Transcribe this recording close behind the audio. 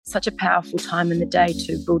such a powerful time in the day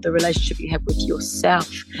to build the relationship you have with yourself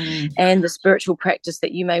and the spiritual practice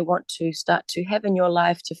that you may want to start to have in your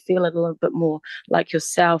life to feel a little bit more like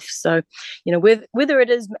yourself. So, whether it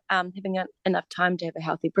is having enough time to have a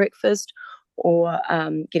healthy breakfast, or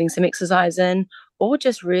getting some exercise in, or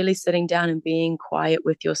just really sitting down and being quiet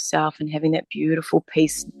with yourself and having that beautiful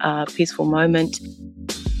peaceful moment.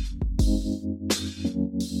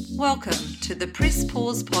 Welcome to the Press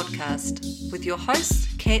Pause podcast with your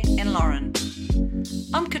hosts, Kat and Lauren.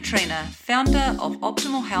 I'm Katrina, founder of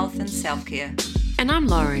Optimal Health and Self-Care. And I'm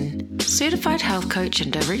Lauren, certified health coach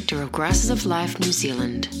and director of Grasses of Life New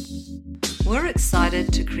Zealand. We're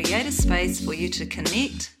excited to create a space for you to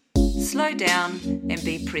connect, slow down and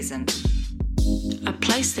be present. A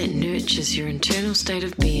place that nurtures your internal state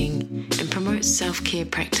of being and promotes self-care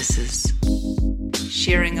practices.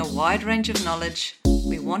 Sharing a wide range of knowledge,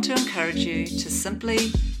 we want to encourage you to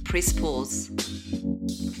simply press pause.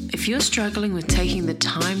 If you're struggling with taking the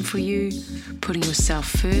time for you, putting yourself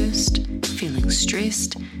first, feeling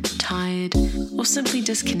stressed, tired, or simply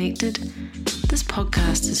disconnected, this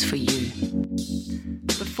podcast is for you.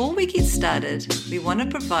 Before we get started, we want to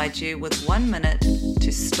provide you with 1 minute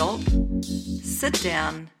to stop, sit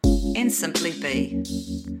down, and simply be.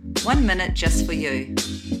 1 minute just for you.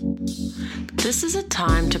 This is a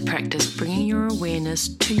time to practice bringing your awareness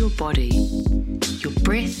to your body, your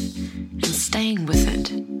breath, and staying with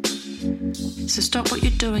it. So stop what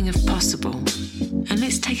you're doing if possible, and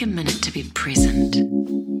let's take a minute to be present.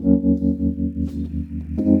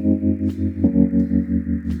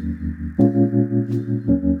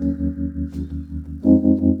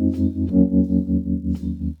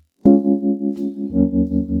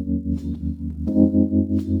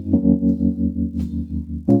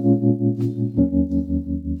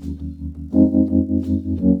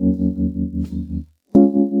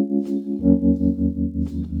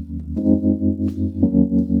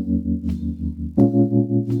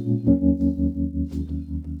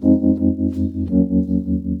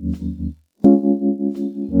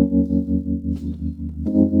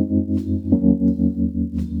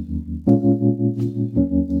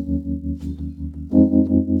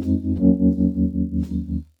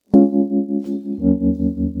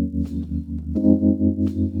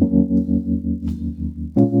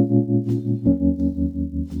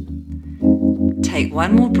 Take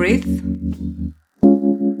one more breath.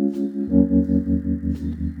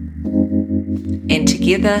 And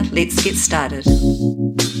together, let's get started.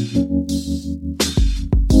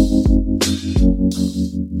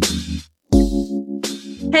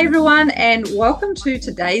 Hey everyone, and welcome to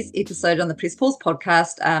today's episode on the Press Pause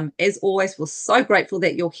podcast. As always, we're so grateful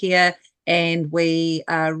that you're here, and we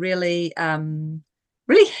are really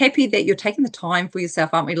happy that you're taking the time for yourself,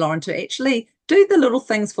 aren't we, Lauren, to actually do the little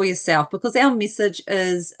things for yourself, because our message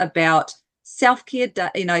is about self-care,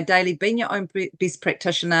 daily, being your own best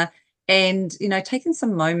practitioner, and, taking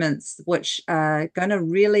some moments which are going to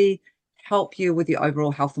really help you with your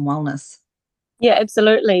overall health and wellness. Yeah,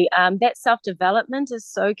 absolutely. That self-development is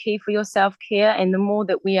so key for your self-care. And the more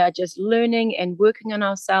that we are just learning and working on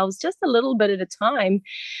ourselves just a little bit at a time,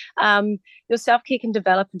 your self-care can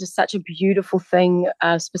develop into such a beautiful thing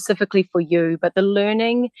specifically for you. But the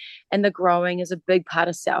learning and the growing is a big part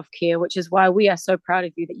of self-care, which is why we are so proud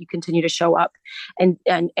of you that you continue to show up and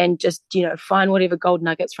just, find whatever gold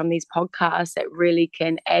nuggets from these podcasts that really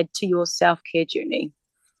can add to your self-care journey.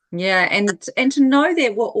 Yeah, and to know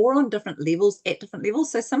that we're all on different levels, at different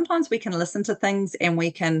levels. So sometimes we can listen to things and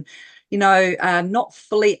we can, not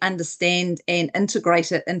fully understand and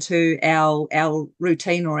integrate it into our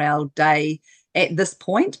routine or our day at this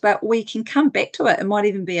point, but we can come back to it. It might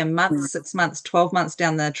even be a month, 6 months, 12 months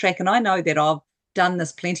down the track. And I know that I've done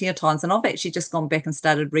this plenty of times, and I've actually just gone back and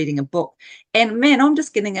started reading a book. And man, I'm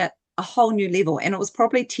just getting a whole new level. And it was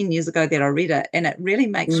probably 10 years ago that I read it. And it really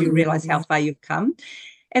makes you realize how far you've come.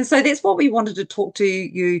 And so that's what we wanted to talk to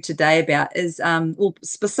you today about is,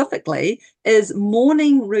 specifically, is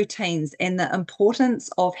morning routines and the importance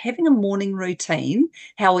of having a morning routine,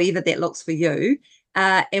 however that looks for you,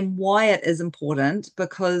 and why it is important,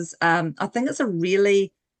 because I think it's a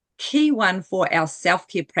really key one for our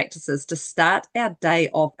self-care practices to start our day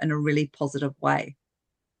off in a really positive way.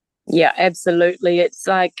 Yeah, absolutely. It's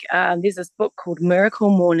like there's this book called Miracle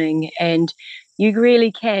Morning, and you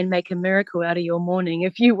really can make a miracle out of your morning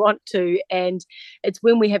if you want to. And it's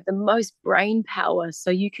when we have the most brain power. So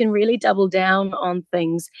you can really double down on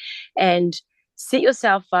things and set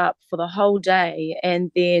yourself up for the whole day.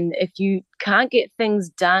 And then if you can't get things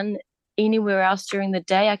done anywhere else during the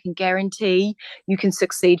day, I can guarantee you can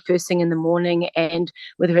succeed first thing in the morning, and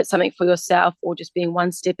whether it's something for yourself or just being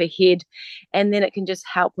one step ahead. And then it can just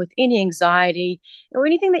help with any anxiety or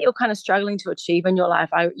anything that you're kind of struggling to achieve in your life.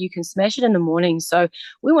 You can smash it in the morning. So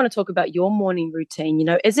we want to talk about your morning routine.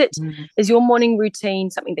 Is your morning routine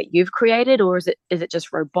something that you've created, or is it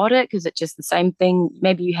just robotic? Is it just the same thing?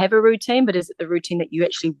 Maybe you have a routine, but is it the routine that you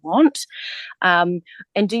actually want? And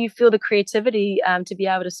do you feel the creativity to be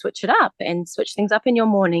able to switch it up and switch things up in your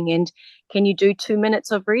morning? And can you do 2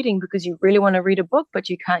 minutes of reading because you really want to read a book, but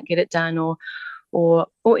you can't get it done, or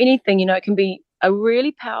anything? It can be a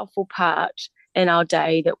really powerful part in our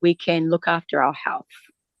day that we can look after our health.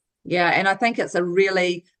 Yeah, and I think it's a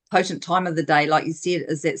really potent time of the day, like you said,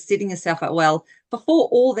 is that setting yourself up well before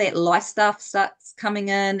all that life stuff starts coming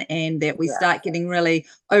in, and that we start getting really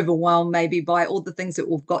overwhelmed maybe by all the things that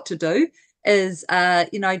we've got to do, is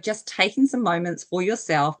just taking some moments for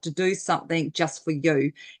yourself to do something just for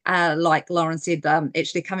you. Like Lauren said,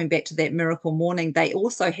 actually coming back to that Miracle Morning, they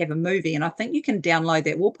also have a movie, and I think you can download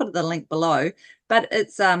that. We'll put the link below, but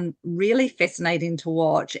it's really fascinating to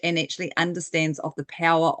watch, and actually understands of the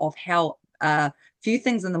power of how few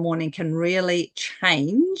things in the morning can really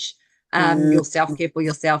change your self-care for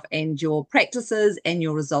yourself and your practices and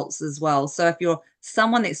your results as well. So if you're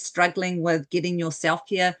someone that's struggling with getting your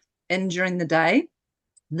self-care in during the day,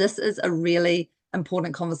 this is a really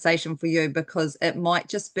important conversation for you, because it might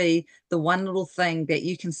just be the one little thing that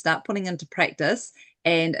you can start putting into practice,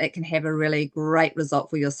 and it can have a really great result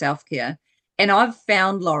for your self-care. And I've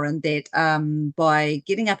found, Lauren, that by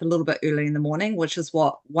getting up a little bit early in the morning, which is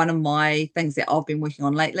one of my things that I've been working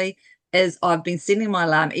on lately, is I've been setting my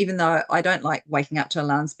alarm, even though I don't like waking up to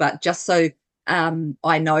alarms, but just so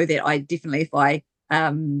I know that I definitely, if I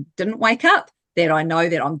didn't wake up, that I know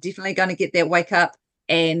that I'm definitely going to get that wake up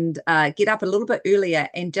and get up a little bit earlier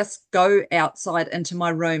and just go outside into my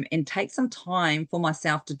room and take some time for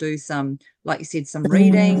myself to do some, like you said, some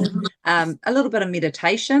reading, a little bit of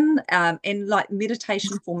meditation. And like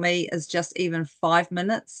meditation for me is just even 5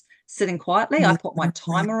 minutes sitting quietly. I put my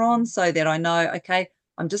timer on so that I know, okay,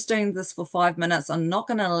 I'm just doing this for 5 minutes. I'm not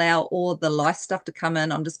going to allow all the life stuff to come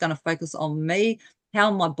in. I'm just going to focus on me,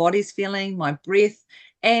 how my body's feeling, my breath,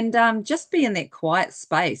 and just be in that quiet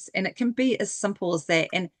space. And it can be as simple as that.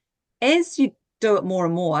 And as you do it more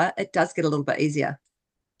and more, it does get a little bit easier.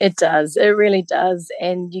 It does. It really does.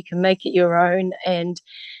 And you can make it your own. And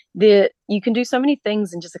you can do so many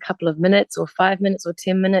things in just a couple of minutes or 5 minutes or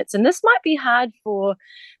 10 minutes. And this might be hard for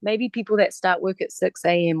maybe people that start work at 6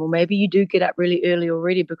 a.m. or maybe you do get up really early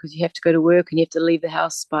already because you have to go to work and you have to leave the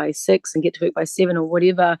house by 6 and get to work by 7 or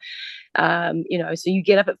whatever. So you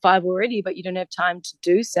get up at 5 already, but you don't have time to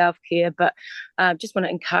do self-care. But just want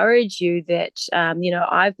to encourage you that,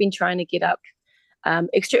 I've been trying to get up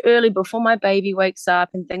extra early before my baby wakes up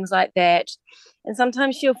and things like that. And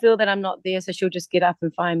sometimes she'll feel that I'm not there, so she'll just get up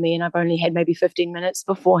and find me, and I've only had maybe 15 minutes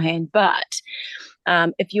beforehand. But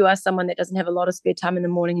if you are someone that doesn't have a lot of spare time in the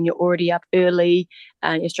morning and you're already up early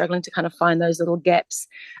and you're struggling to kind of find those little gaps,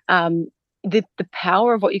 the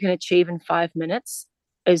power of what you can achieve in 5 minutes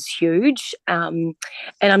is huge. And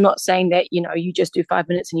I'm not saying that, you just do 5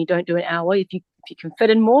 minutes and you don't do an hour. If you can fit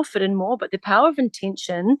in more, but the power of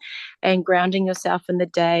intention and grounding yourself in the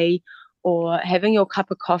day, or having your cup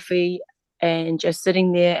of coffee and just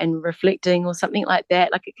sitting there and reflecting or something like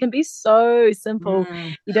that, like it can be so simple.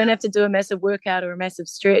 You don't have to do a massive workout or a massive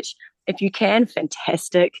stretch. If you can,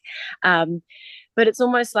 fantastic. But it's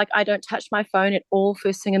almost like I don't touch my phone at all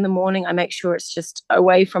first thing in the morning. I make sure it's just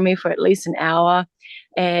away from me for at least an hour.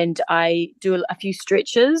 And I do a few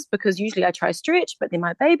stretches, because usually I try stretch, but then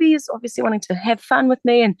my baby is obviously wanting to have fun with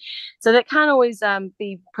me. And so that can't always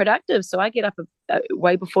be productive. So I get up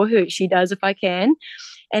way before she does if I can.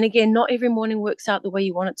 And again, not every morning works out the way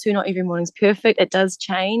you want it to. Not every morning's perfect. It does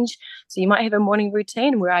change. So you might have a morning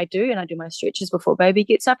routine where I do my stretches before baby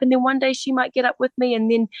gets up. And then one day she might get up with me,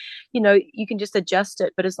 and then, you can just adjust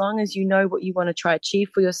it. But as long as you know what you want to try achieve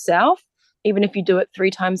for yourself, even if you do it 3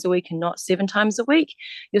 times a week and not 7 times a week,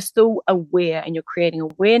 you're still aware, and you're creating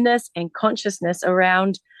awareness and consciousness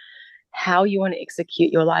around how you want to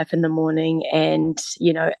execute your life in the morning. And,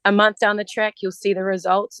 a month down the track, you'll see the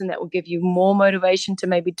results, and that will give you more motivation to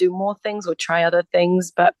maybe do more things or try other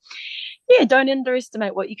things. But yeah, don't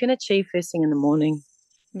underestimate what you can achieve first thing in the morning.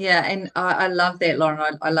 Yeah, and I love that,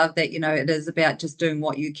 Lauren. I love that, it is about just doing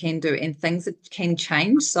what you can do, and things that can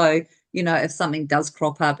change. So, if something does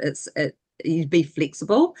crop up, you'd be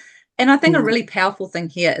flexible. And I think a really powerful thing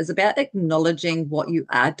here is about acknowledging what you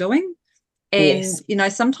are doing. And,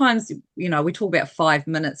 Yes. Sometimes, we talk about 5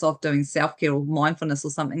 minutes of doing self-care or mindfulness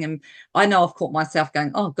or something. And I know I've caught myself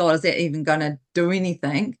going, oh God, is that even going to do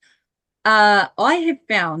anything? I have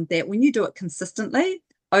found that when you do it consistently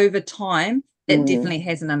over time, it definitely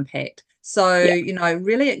has an impact. So,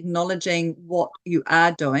 really acknowledging what you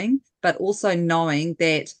are doing, but also knowing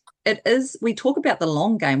that we talk about the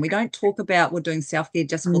long game. We don't talk about we're doing self-care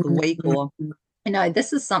just for the week, or,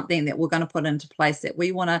 this is something that we're going to put into place that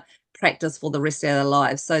we want to practice for the rest of our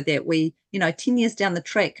lives, so that we, 10 years down the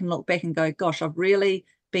track can look back and go, gosh, I've really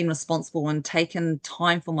been responsible and taken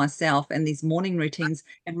time for myself, and these morning routines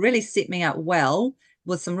have really set me up well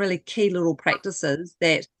with some really key little practices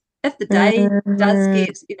that if the day does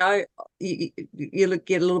get, you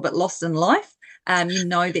get a little bit lost in life,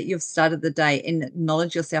 that you've started the day, and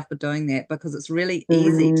acknowledge yourself for doing that, because it's really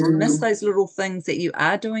easy to miss those little things that you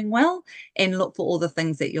are doing well and look for all the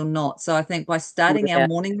things that you're not. So I think by starting our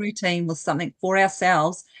morning routine with something for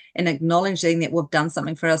ourselves and acknowledging that we've done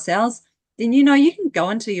something for ourselves, then you can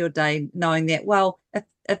go into your day knowing that, well,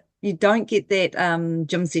 if you don't get that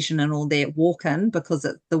gym session and all that walk in because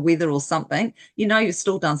of the weather or something, you've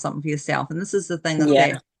still done something for yourself. And this is the thing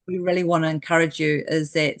that we really want to encourage you,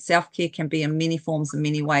 is that self-care can be in many forms, in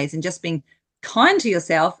many ways, and just being kind to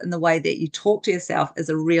yourself in the way that you talk to yourself is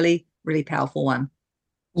a really, really powerful one.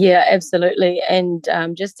 Yeah, absolutely. And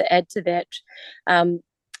just to add to that,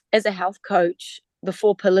 as a health coach, the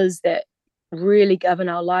 4 pillars that really govern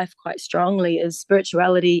our life quite strongly is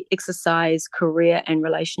spirituality, exercise, career, and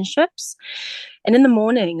relationships. And in the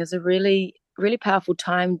morning is a really, really powerful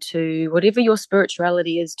time to, whatever your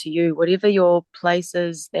spirituality is to you, whatever your place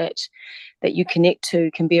is that you connect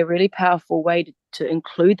to, can be a really powerful way to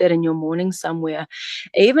include that in your morning somewhere,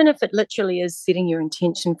 even if it literally is setting your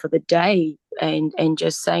intention for the day and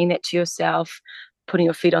just saying that to yourself, putting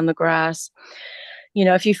your feet on the grass.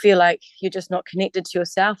 If you feel like you're just not connected to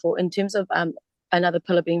yourself, or in terms of another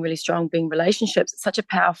pillar being really strong, being relationships, it's such a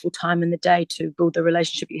powerful time in the day to build the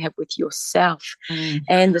relationship you have with yourself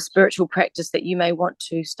and the spiritual practice that you may want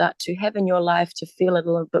to start to have in your life to feel a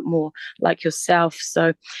little bit more like yourself.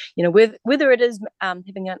 So, whether it is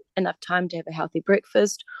having enough time to have a healthy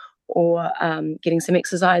breakfast, or getting some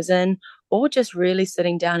exercise in, or just really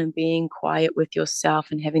sitting down and being quiet with yourself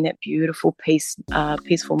and having that beautiful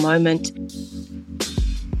peaceful moment.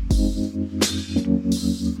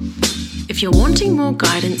 If you're wanting more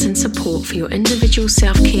guidance and support for your individual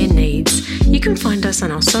self-care needs, you can find us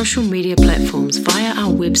on our social media platforms via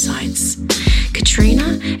our websites,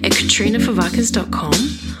 Katrina at katrinafavakas.com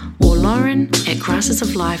or Lauren at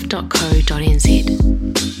grassesoflife.co.nz.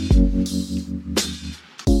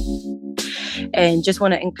 And just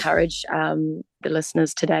want to encourage the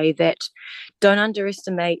listeners today that don't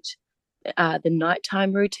underestimate the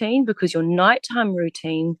nighttime routine, because your nighttime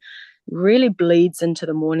routine really bleeds into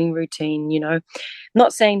the morning routine. I'm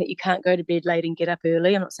not saying that you can't go to bed late and get up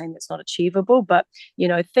early. I'm not saying that's not achievable, but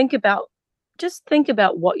think about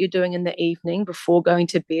what you're doing in the evening before going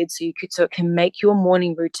to bed, so it can make your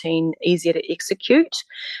morning routine easier to execute.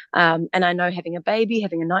 And I know having a baby,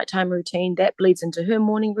 having a nighttime routine, that bleeds into her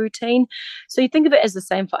morning routine. So you think of it as the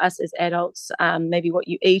same for us as adults. Maybe what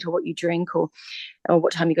you eat or what you drink or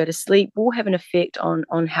what time you go to sleep will have an effect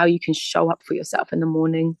on how you can show up for yourself in the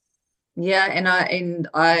morning. Yeah, and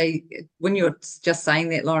I when you were just saying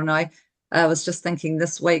that, Lauren, I was just thinking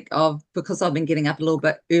this week of, because I've been getting up a little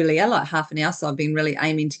bit earlier, like half an hour, so I've been really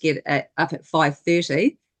aiming to get up at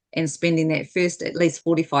 5:30 and spending that first at least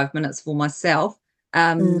 45 minutes for myself.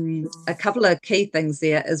 A couple of key things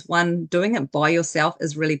there is, one, doing it by yourself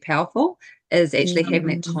is really powerful. Is actually having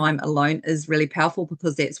that time alone is really powerful,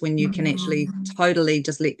 because that's when you can actually totally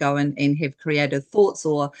just let go and have creative thoughts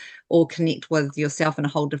or connect with yourself in a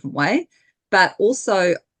whole different way. But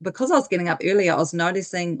also, because I was getting up earlier, I was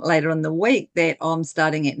noticing later in the week that I'm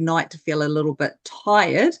starting at night to feel a little bit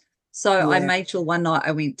tired. So I made sure one night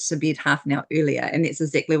I went to bed half an hour earlier, and that's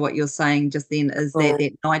exactly what you're saying just then, is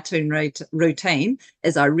that nighttime routine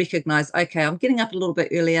is, I recognize, okay, I'm getting up a little bit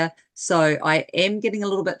earlier, so I am getting a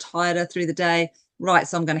little bit tireder through the day, right?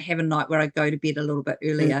 So I'm going to have a night where I go to bed a little bit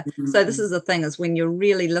earlier. So this is the thing, is when you're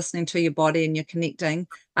really listening to your body and you're connecting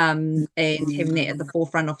and having that at the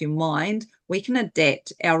forefront of your mind, we can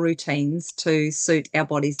adapt our routines to suit our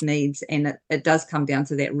body's needs. And it does come down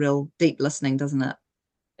to that real deep listening, doesn't it?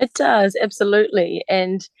 It does, absolutely.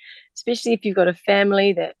 And especially if you've got a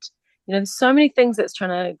family that, there's so many things that's trying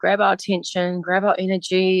to grab our attention, grab our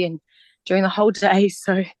energy, and during the whole day.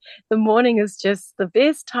 So the morning is just the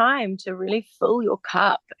best time to really fill your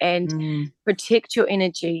cup and protect your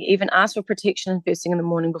energy. Even ask for protection first thing in the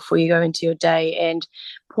morning before you go into your day, and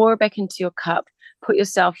pour it back into your cup. Put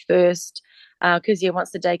yourself first. because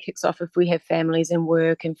once the day kicks off, if we have families and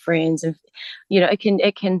work and friends, and it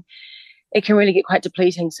can really get quite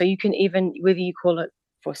depleting. So you can, even whether you call it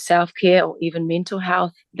for self-care or even mental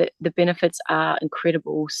health, the benefits are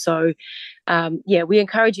incredible. So we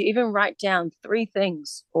encourage you, even write down 3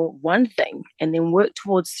 things or 1 thing, and then work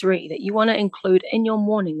towards 3 that you want to include in your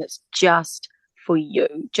morning that's just for you,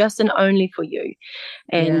 just and only for you.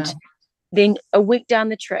 And then a week down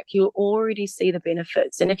the track, you'll already see the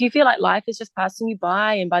benefits. And if you feel like life is just passing you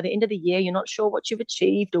by, and by the end of the year you're not sure what you've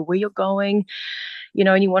achieved or where you're going,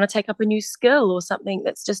 and you want to take up a new skill or something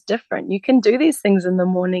that's just different, you can do these things in the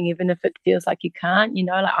morning, even if it feels like you can't.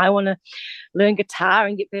 Like I want to learn guitar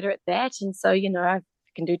and get better at that. And so, I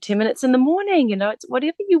can do 10 minutes in the morning, it's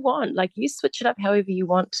whatever you want. Like, you switch it up however you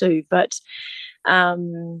want to. But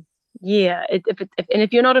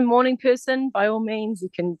if you're not a morning person, by all means, you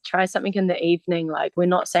can try something in the evening. Like, we're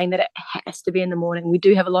not saying that it has to be in the morning. We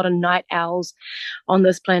do have a lot of night owls on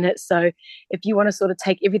this planet. So if you want to sort of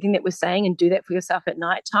take everything that we're saying and do that for yourself at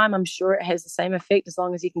night time, I'm sure it has the same effect, as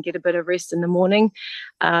long as you can get a bit of rest in the morning.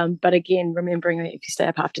 But again, remembering that if you stay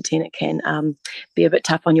up after 10, it can be a bit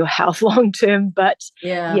tough on your health long term. But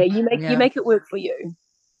you make it work for you.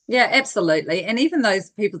 Yeah, absolutely. And even those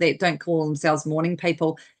people that don't call themselves morning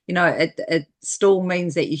people, it still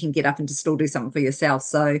means that you can get up and still do something for yourself.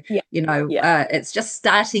 So, it's just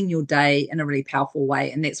starting your day in a really powerful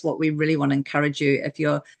way. And that's what we really want to encourage you. If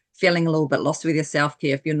you're feeling a little bit lost with your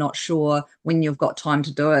self-care, if you're not sure when you've got time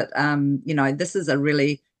to do it, this is a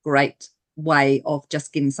really great way of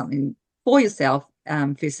just getting something for yourself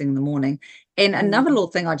first thing in the morning. And another little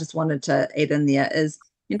thing I just wanted to add in there is,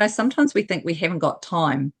 sometimes we think we haven't got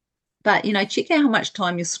time. But, check out how much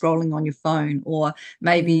time you're scrolling on your phone, or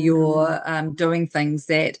maybe you're doing things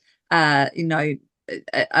that, are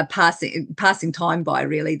passing time by,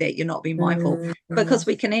 really, that you're not being mindful, because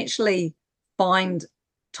we can actually find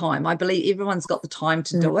time. I believe everyone's got the time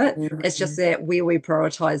to do it. It's just that where we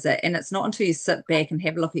prioritize it. And it's not until you sit back and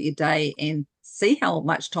have a look at your day and see how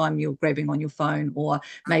much time you're grabbing on your phone, or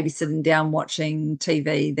maybe sitting down watching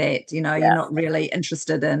TV that you're not really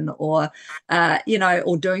interested in, or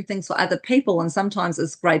or doing things for other people. And sometimes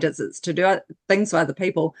as great as it's to do things for other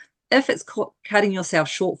people, if it's cutting yourself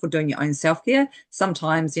short for doing your own self-care,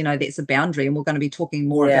 sometimes that's a boundary, and we're going to be talking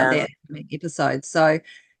more about that in the episode. So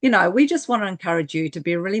we just want to encourage you to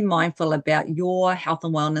be really mindful about your health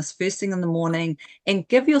and wellness first thing in the morning, and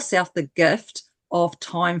give yourself the gift of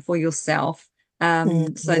time for yourself,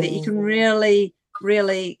 so that you can really,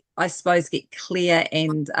 really, I suppose, get clear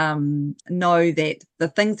and know that the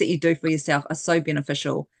things that you do for yourself are so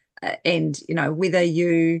beneficial. And, whether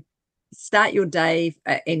you start your day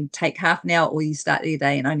and take half an hour, or you start your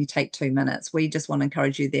day and only take 2 minutes, we just want to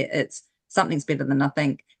encourage you that something's better than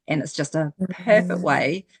nothing. And it's just a perfect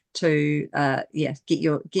way to get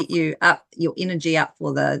you up, your energy up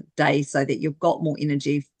for the day, so that you've got more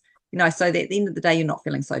energy, so that at the end of the day you're not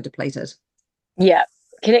feeling so depleted. Yeah.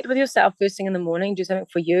 Connect with yourself first thing in the morning, do something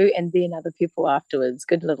for you, and then other people afterwards.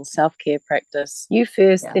 Good little self-care practice. You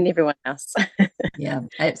first, then everyone else. Yeah,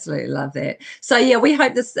 absolutely love that. So we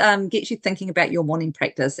hope this gets you thinking about your morning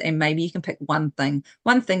practice, and maybe you can pick one thing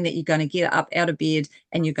that you're going to get up out of bed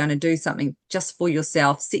and you're going to do something just for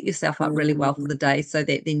yourself, set yourself up really well for the day, so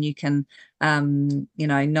that then you can know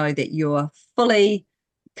that you're fully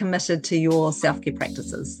committed to your self-care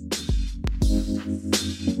practices.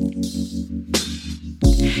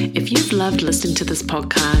 If you've loved listening to this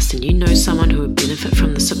podcast, and you know someone who would benefit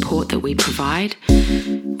from the support that we provide,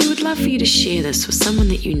 we would love for you to share this with someone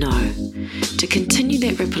that you know, to continue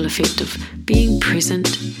that ripple effect of being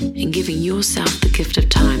present and giving yourself the gift of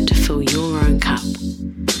time to fill your own cup.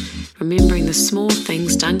 Remembering the small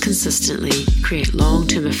things done consistently create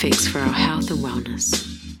long-term effects for our health and wellness.